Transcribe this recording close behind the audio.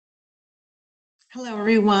Hello,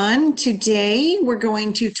 everyone. Today we're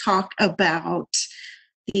going to talk about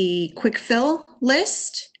the Quickfill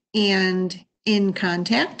list and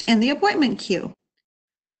InContact and the appointment queue.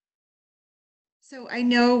 So I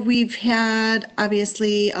know we've had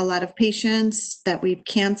obviously a lot of patients that we've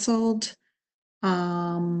canceled,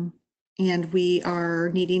 and we are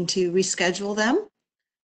needing to reschedule them.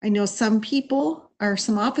 I know some people or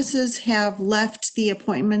some offices have left the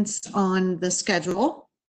appointments on the schedule,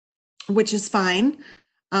 which is fine.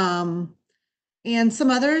 And some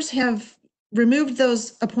others have removed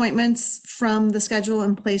those appointments from the schedule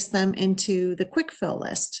and placed them into the quick fill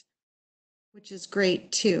list, which is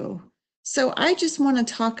great too. So I just want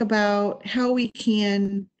to talk about how we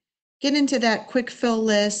can get into that quick fill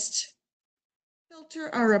list,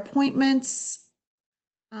 filter our appointments,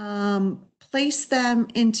 place them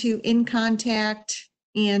into InContact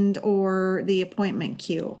and or the appointment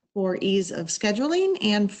queue for ease of scheduling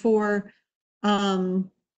and for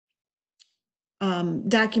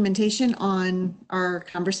documentation on our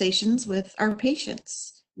conversations with our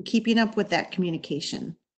patients, keeping up with that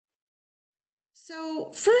communication.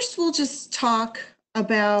 So first, we'll just talk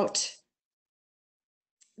about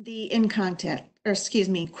the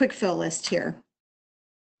quick fill list here.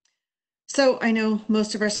 So I know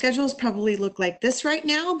most of our schedules probably look like this right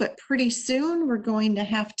now, but pretty soon we're going to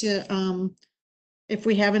have to, if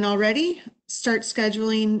we haven't already, start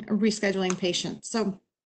rescheduling patients. So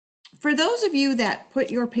for those of you that put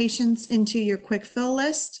your patients into your quick fill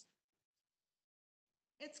list,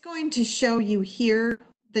 it's going to show you here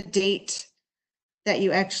the date that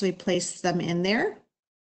you actually placed them in there.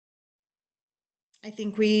 I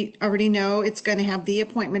think we already know it's going to have the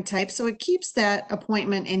appointment type, so it keeps that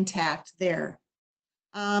appointment intact there.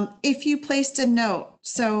 If you placed a note,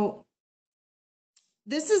 so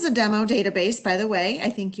this is a demo database, by the way.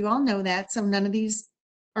 I think you all know that, so none of these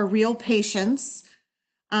are real patients.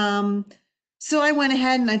 So I went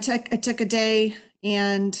ahead and I took a day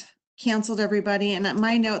and canceled everybody. And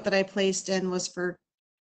my note that I placed in was for,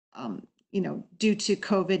 due to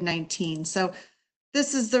COVID-19. So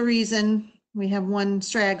this is the reason we have one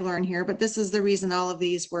straggler in here, but this is the reason all of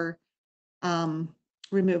these were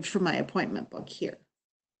removed from my appointment book here.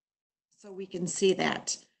 So we can see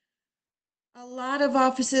that. A lot of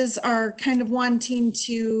offices are kind of wanting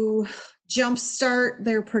to jumpstart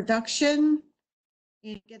their production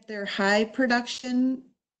and get their high production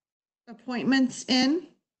appointments in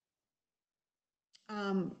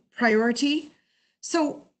priority.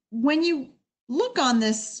 So when you look on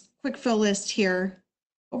this quick fill list here,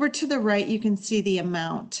 over to the right, you can see the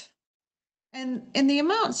amount. And the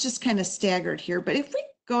amount's just kind of staggered here, but if we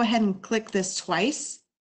go ahead and click this twice,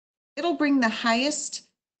 it'll bring the highest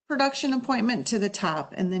production appointment to the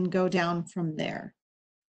top and then go down from there.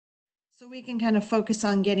 So we can kind of focus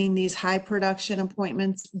on getting these high production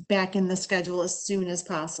appointments back in the schedule as soon as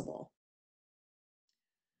possible.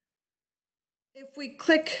 If we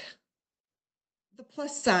click the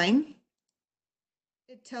plus sign,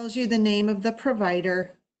 it tells you the name of the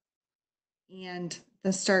provider and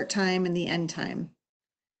the start time and the end time,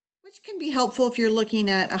 which can be helpful if you're looking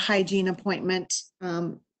at a hygiene appointment.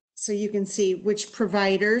 So you can see which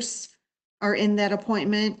providers are in that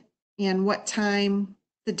appointment and what time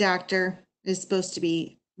the doctor is supposed to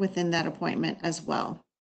be within that appointment as well.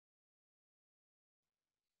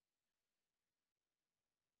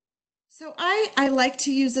 So I like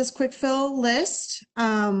to use this quick fill list.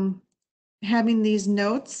 Having these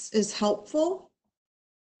notes is helpful.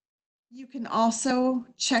 You can also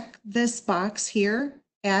check this box here,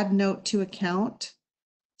 add note to account.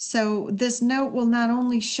 So this note will not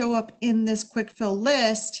only show up in this quick fill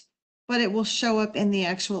list, but it will show up in the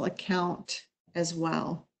actual account as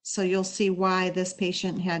well. So you'll see why this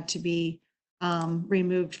patient had to be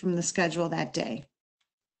removed from the schedule that day.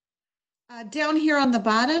 Down here on the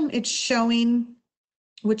bottom, it's showing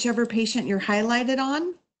whichever patient you're highlighted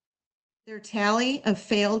on, their tally of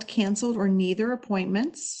failed, canceled, or neither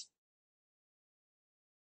appointments.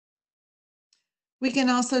 We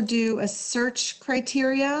can also do a search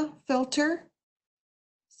criteria filter.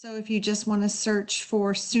 So if you just want to search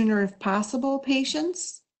for sooner if possible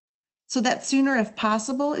patients, so that sooner if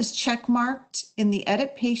possible is check marked in the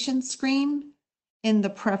edit patient screen in the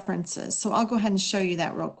preferences. So I'll go ahead and show you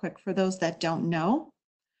that real quick for those that don't know.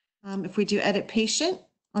 If we do edit patient,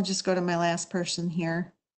 I'll just go to my last person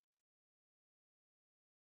here,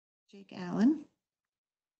 Jake Allen.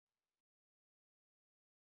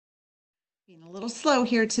 Being a little slow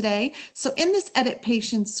here today. So in this edit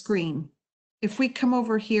patient screen, if we come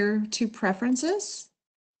over here to preferences,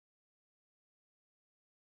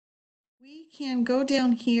 we can go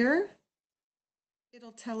down here.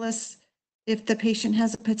 It'll tell us if the patient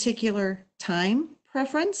has a particular time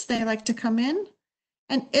preference they like to come in,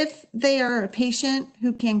 and if they are a patient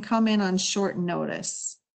who can come in on short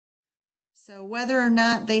notice. So whether or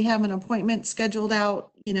not they have an appointment scheduled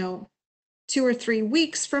out, 2 or 3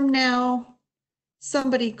 weeks from now,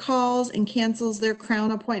 somebody calls and cancels their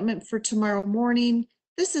Crown appointment for tomorrow morning,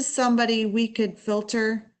 this is somebody we could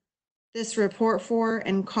filter this report for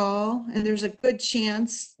and call, and there's a good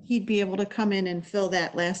chance he'd be able to come in and fill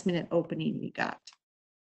that last minute opening we got.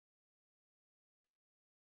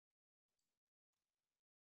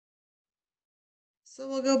 So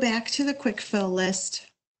we'll go back to the quick fill list.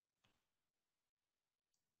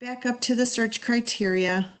 Back up to the search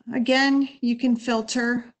criteria. Again, you can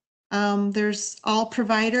filter. There's all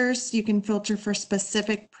providers. You can filter for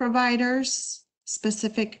specific providers,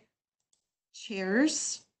 specific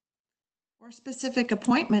chairs, or specific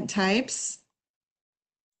appointment types.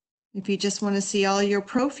 If you just want to see all your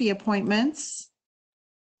prophy appointments,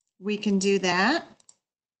 we can do that.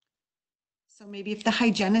 So maybe if the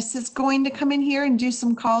hygienist is going to come in here and do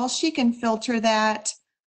some calls, she can filter that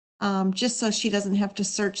just so she doesn't have to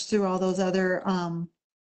search through all those other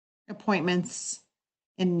appointments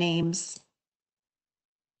and names.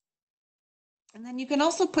 And then you can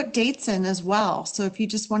also put dates in as well. So if you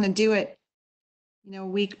just want to do it,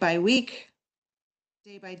 week by week,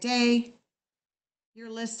 day by day,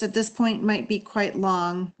 your list at this point might be quite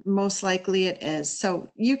long. Most likely it is.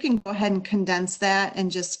 So you can go ahead and condense that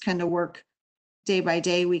and just kind of work day by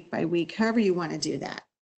day, week by week, however you want to do that.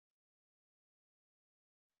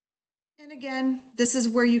 And again, this is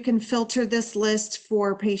where you can filter this list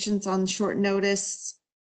for patients on short notice.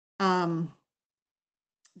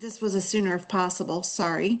 This was a sooner if possible,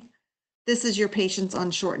 sorry. This is your patients on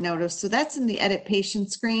short notice. So that's in the edit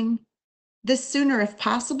patient screen. This sooner if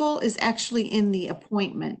possible is actually in the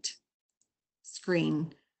appointment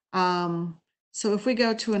screen. So if we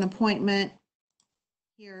go to an appointment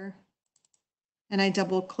here and I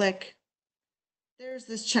double click, there's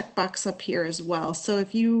this checkbox up here as well. So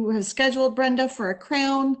if you have scheduled Brenda for a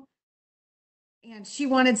Crown and she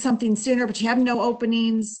wanted something sooner, but you have no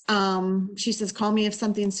openings, she says, call me if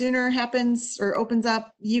something sooner happens or opens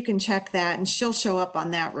up, you can check that and she'll show up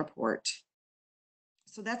on that report.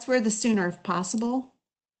 So that's where the sooner if possible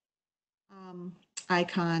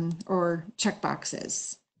icon or checkbox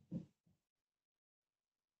is.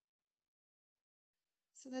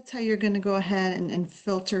 So that's how you're going to go ahead and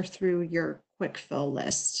filter through your quick fill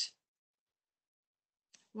list.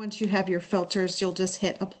 Once you have your filters, you'll just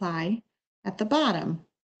hit apply at the bottom.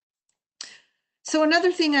 So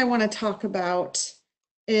another thing I want to talk about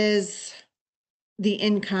is the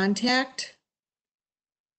InContact.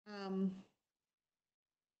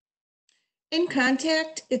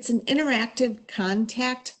 InContact, it's an interactive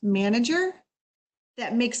contact manager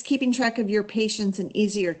that makes keeping track of your patients an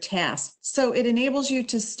easier task. So it enables you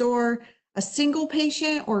to store a single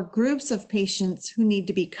patient or groups of patients who need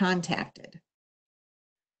to be contacted.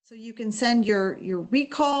 So you can send your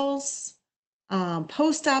recalls,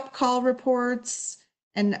 post-op call reports,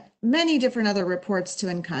 and many different other reports to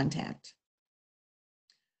InContact.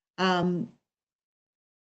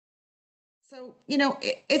 So,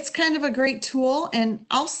 it's kind of a great tool, and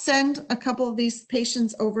I'll send a couple of these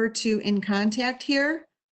patients over to InContact here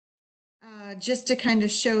just to kind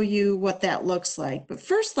of show you what that looks like. But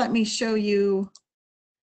first, let me show you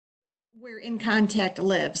where InContact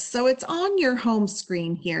lives. So it's on your home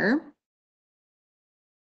screen here.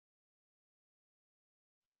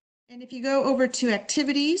 And if you go over to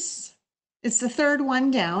activities, it's the third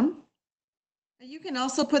one down. You can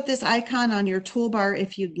also put this icon on your toolbar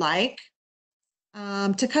if you'd like.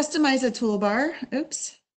 To customize a toolbar,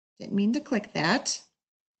 oops, didn't mean to click that.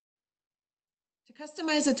 To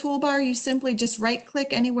customize a toolbar, you simply just right-click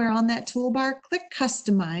anywhere on that toolbar, click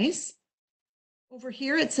Customize. Over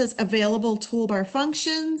here, it says Available Toolbar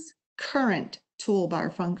Functions, Current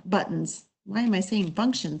Toolbar Buttons. Why am I saying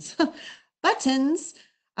functions? Buttons.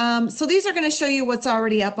 So these are going to show you what's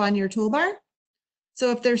already up on your toolbar.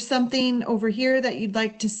 So if there's something over here that you'd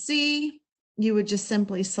like to see, you would just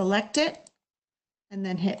simply select it and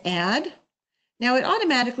then hit Add. Now it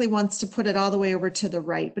automatically wants to put it all the way over to the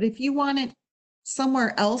right, but if you want it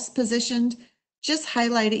somewhere else positioned, just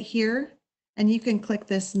highlight it here and you can click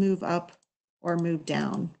this Move Up or Move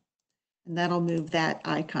Down, and that'll move that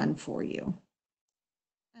icon for you.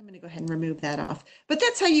 I'm going to go ahead and remove that off, but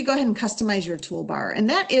that's how you go ahead and customize your toolbar, and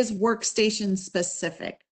that is workstation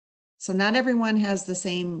specific. So not everyone has the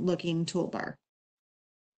same looking toolbar.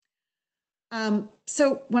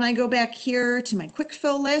 So when I go back here to my quick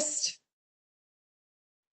fill list,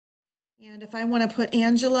 And if I want to put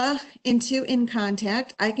Angela into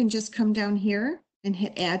InContact, I can just come down here and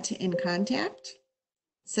hit add to InContact. It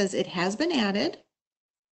says it has been added.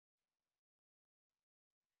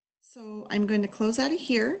 So I'm going to close out of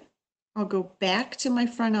here. I'll go back to my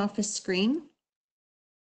front office screen,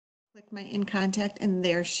 click my InContact, and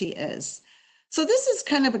there she is. So this is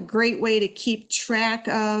kind of a great way to keep track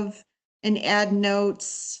of and add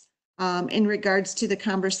notes in regards to the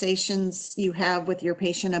conversations you have with your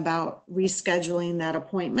patient about rescheduling that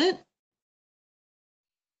appointment.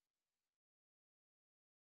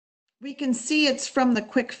 We can see it's from the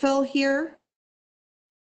Quickfill here.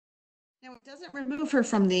 Now it doesn't remove her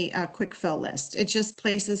from the Quickfill list. It just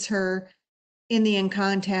places her in the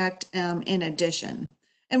InContact in addition.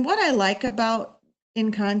 And what I like about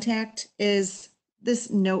InContact is this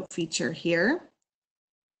note feature here.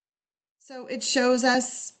 So it shows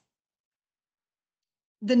us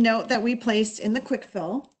the note that we placed in the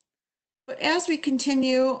Quickfill. But as we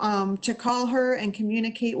continue to call her and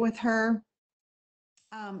communicate with her,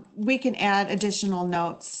 we can add additional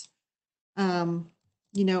notes.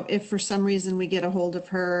 You know, if for some reason we get a hold of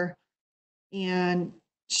her and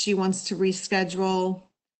she wants to reschedule,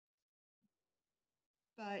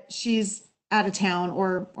 but she's out of town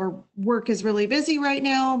or work is really busy right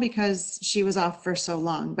now because she was off for so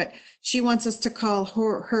long, but she wants us to call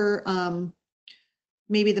her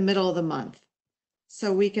maybe the middle of the month.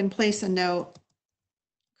 So we can place a note,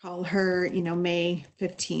 call her, you know, May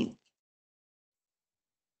 15th.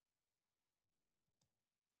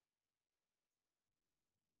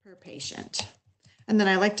 Per patient. And then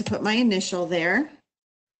I like to put my initial there.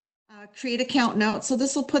 Create account note. So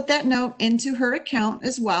this will put that note into her account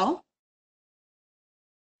as well.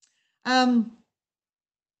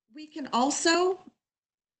 We can also,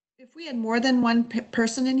 if we had more than one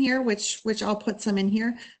person in here, which I'll put some in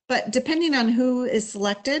here, but depending on who is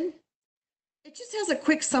selected, it just has a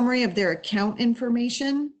quick summary of their account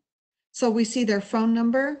information. So we see their phone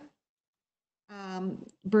number,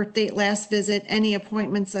 birth date, last visit, any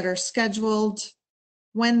appointments that are scheduled,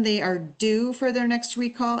 when they are due for their next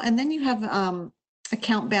recall. And then you have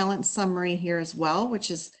account balance summary here as well,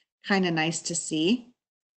 which is kind of nice to see.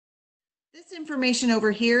 This information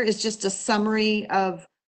over here is just a summary of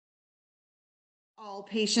all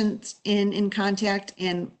patients in InContact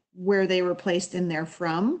and where they were placed in there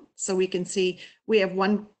from. So we can see we have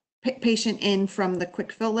one patient in from the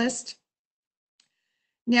Quickfill list.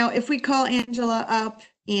 Now, if we call Angela up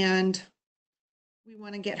and we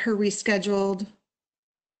want to get her rescheduled,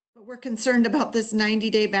 but we're concerned about this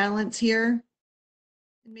 90-day balance here,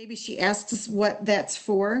 and maybe she asks us what that's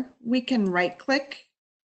for, we can right click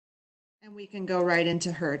and we can go right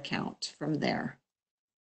into her account from there.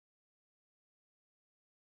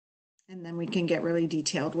 And then we can get really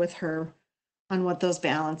detailed with her on what those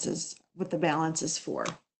balances, what the balance is for.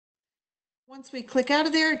 Once we click out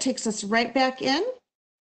of there, it takes us right back in.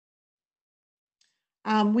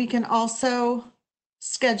 We can also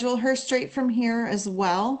schedule her straight from here as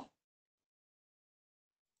well.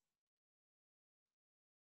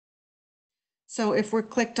 So if we're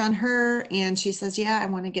clicked on her and she says, yeah, I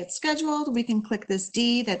want to get scheduled, we can click this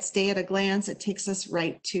D, that's day at a glance. It takes us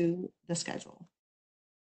right to the schedule.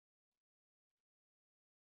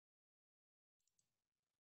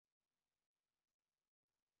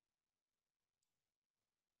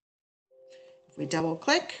 If we double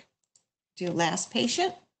click, do last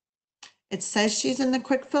patient, it says she's in the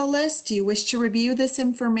Quickfill list. Do you wish to review this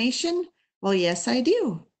information? Well, yes, I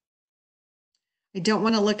do. I don't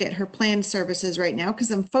want to look at her planned services right now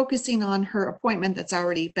because I'm focusing on her appointment that's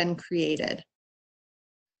already been created.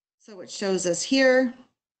 So it shows us here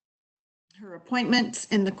her appointments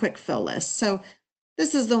in the Quickfill list. So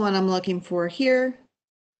this is the one I'm looking for here.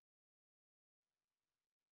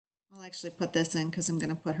 I'll actually put this in because I'm going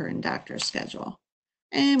to put her in doctor's schedule.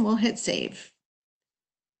 And we'll hit save.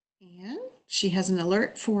 And she has an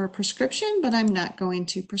alert for a prescription, but I'm not going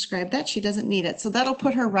to prescribe that. She doesn't need it. So that'll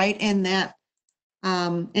put her right in that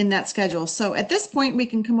schedule. So at this point, we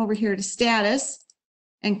can come over here to status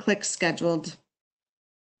and click scheduled.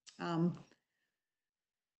 So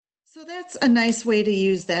that's a nice way to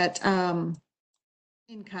use that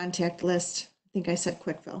InContact list. I think I said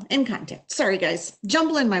Quickfill. InContact. Sorry, guys.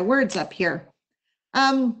 Jumbling my words up here.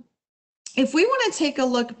 If we want to take a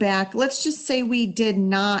look back, let's just say we did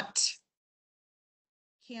not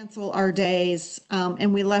cancel our days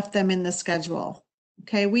and we left them in the schedule.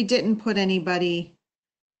 Okay, we didn't put anybody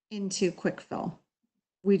into Quickfill.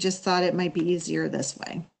 We just thought it might be easier this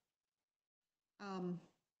way.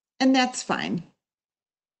 And that's fine.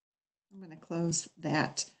 I'm going to close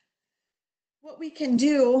that. What we can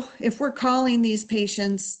do if we're calling these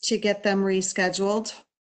patients to get them rescheduled,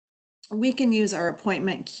 we can use our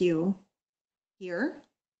appointment queue here.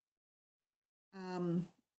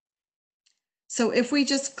 So if we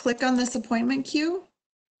just click on this appointment queue,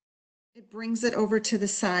 it brings it over to the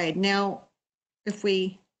side. Now, if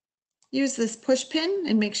we use this push pin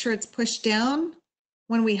and make sure it's pushed down,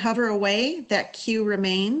 when we hover away, that queue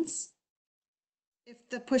remains. If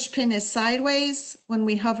the push pin is sideways, when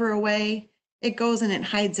we hover away, it goes and it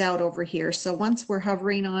hides out over here. So once we're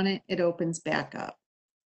hovering on it, it opens back up.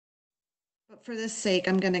 But for this sake,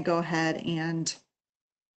 I'm going to go ahead and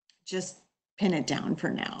just pin it down for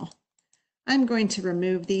now. I'm going to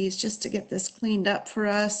remove these just to get this cleaned up for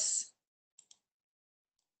us.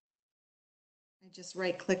 I just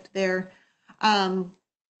right clicked there. Let's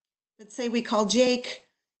say we call Jake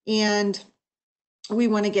and we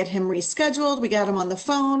want to get him rescheduled. We got him on the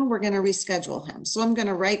phone. We're going to reschedule him. So I'm going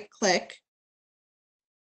to right click.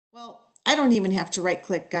 Well, I don't even have to right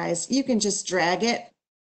click, guys. You can just drag it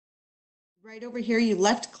right over here. You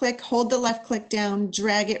left click, hold the left click down,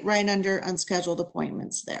 drag it right under unscheduled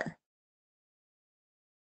appointments there.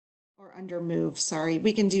 Or under move, sorry.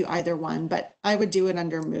 We can do either one, but I would do it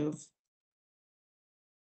under move.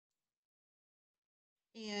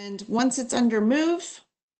 And once it's under move,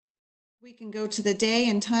 we can go to the day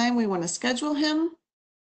and time we want to schedule him.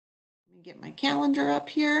 Let me get my calendar up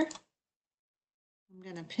here. I'm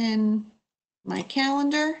going to pin my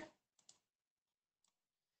calendar.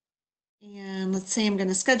 And let's say I'm going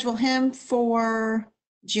to schedule him for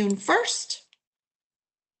June 1st.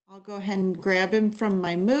 I'll go ahead and grab him from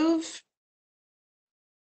my move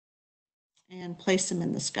and place him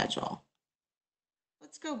in the schedule.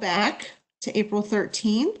 Let's go back to April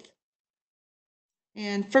 13th.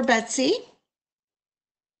 And for Betsy,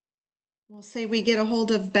 we'll say we get a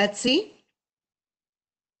hold of Betsy.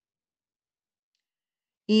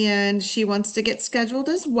 And she wants to get scheduled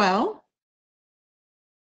as well.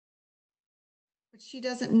 But she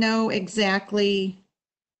doesn't know exactly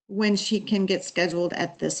when she can get scheduled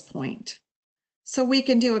at this point. So we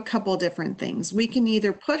can do a couple different things. We can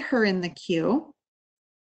either put her in the queue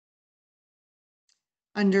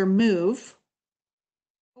under move,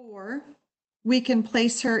 or we can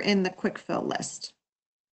place her in the Quickfill list.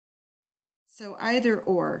 So either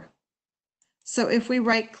or. So if we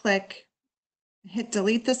right click, hit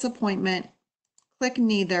delete this appointment, click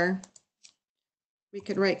neither, we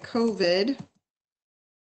could write COVID,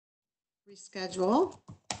 reschedule,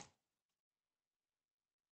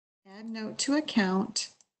 add note to account,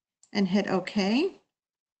 and hit OK.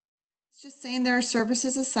 It's just saying there are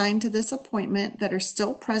services assigned to this appointment that are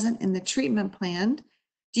still present in the treatment plan.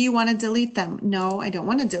 Do you want to delete them? No, I don't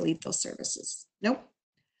want to delete those services. Nope.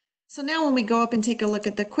 So now when we go up and take a look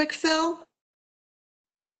at the Quickfill,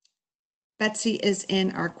 Betsy is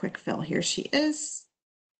in our Quickfill. Here she is.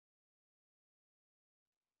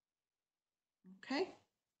 Okay.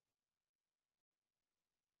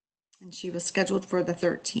 And she was scheduled for the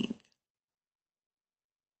 13th.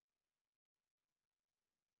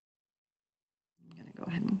 I'm going to go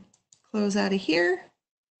ahead and close out of here.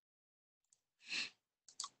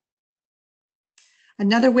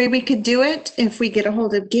 Another way we could do it, if we get a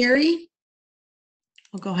hold of Gary,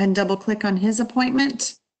 we'll go ahead and double click on his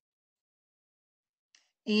appointment.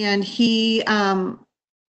 And he wants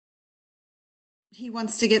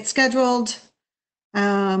to get scheduled.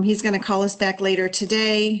 He's going to call us back later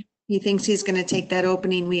today. He thinks he's going to take that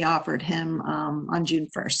opening we offered him on June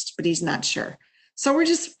 1st, but he's not sure. So we're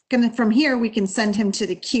just going to, from here, we can send him to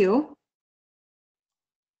the queue.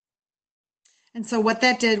 And so what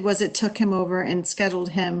that did was it took him over and scheduled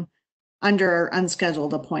him under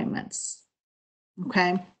unscheduled appointments.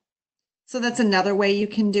 Okay. So that's another way you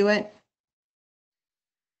can do it.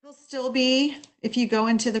 It'll still be, if you go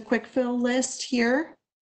into the Quickfill list here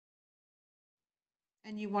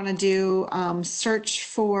and you want to do search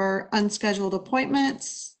for unscheduled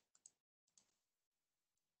appointments.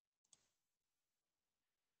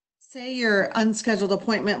 Say your unscheduled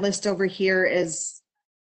appointment list over here is,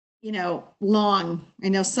 you know, long. I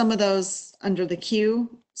know some of those under the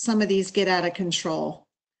queue, some of these get out of control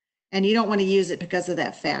and you don't want to use it because of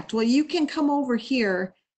that fact. Well, you can come over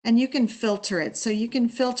here and you can filter it. So you can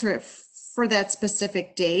filter it for that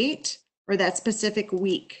specific date or that specific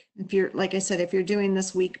week. If you're, like I said, if you're doing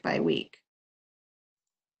this week by week.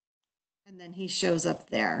 And then he shows up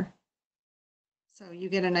there. So you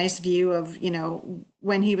get a nice view of, you know,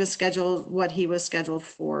 when he was scheduled, what he was scheduled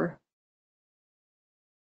for.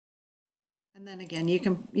 And then again, you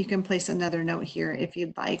can place another note here if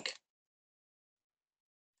you'd like.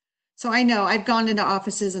 So I know I've gone into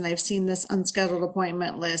offices and I've seen this unscheduled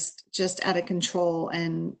appointment list just out of control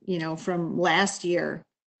and, from last year.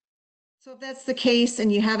 So if that's the case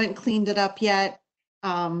and you haven't cleaned it up yet,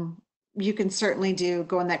 you can certainly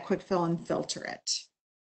go in that quick fill and filter it.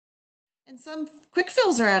 And some quick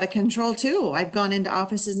fills are out of control too. I've gone into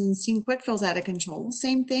offices and seen quick fills out of control.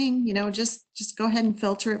 Same thing, just go ahead and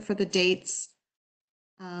filter it for the dates.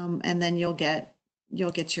 And then you'll get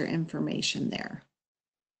your information there.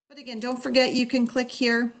 But again, don't forget you can click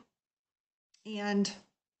here and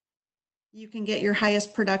you can get your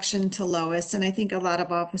highest production to lowest. And I think a lot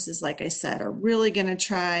of offices, like I said, are really going to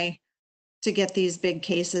try to get these big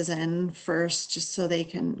cases in first, just so they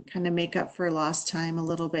can kind of make up for lost time a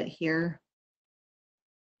little bit here.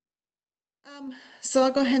 So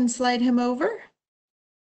I'll go ahead and slide him over.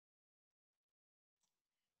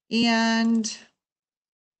 And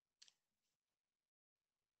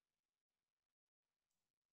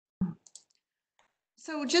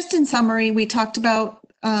so just in summary, we talked about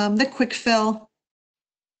the quick fill.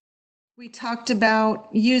 We talked about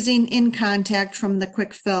using InContact from the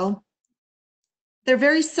quick fill. They're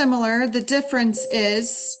very similar. The difference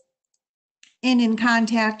is in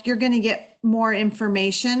InContact, you're going to get more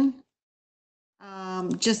information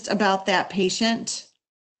just about that patient,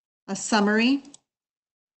 a summary.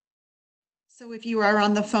 So if you are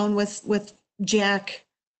on the phone with Jack,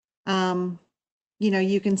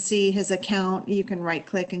 you can see his account. You can right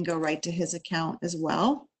click and go right to his account as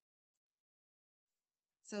well.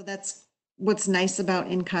 So that's what's nice about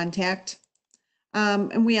InContact.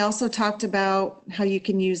 And we also talked about how you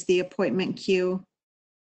can use the appointment queue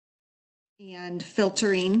and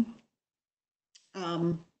filtering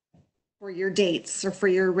for your dates or for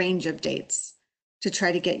your range of dates to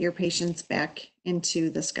try to get your patients back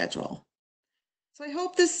into the schedule. So I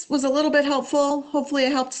hope this was a little bit helpful. Hopefully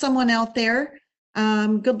it helped someone out there.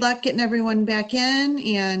 Good luck getting everyone back in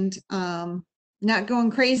and not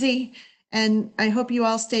going crazy. And I hope you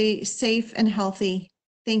all stay safe and healthy.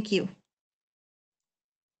 Thank you.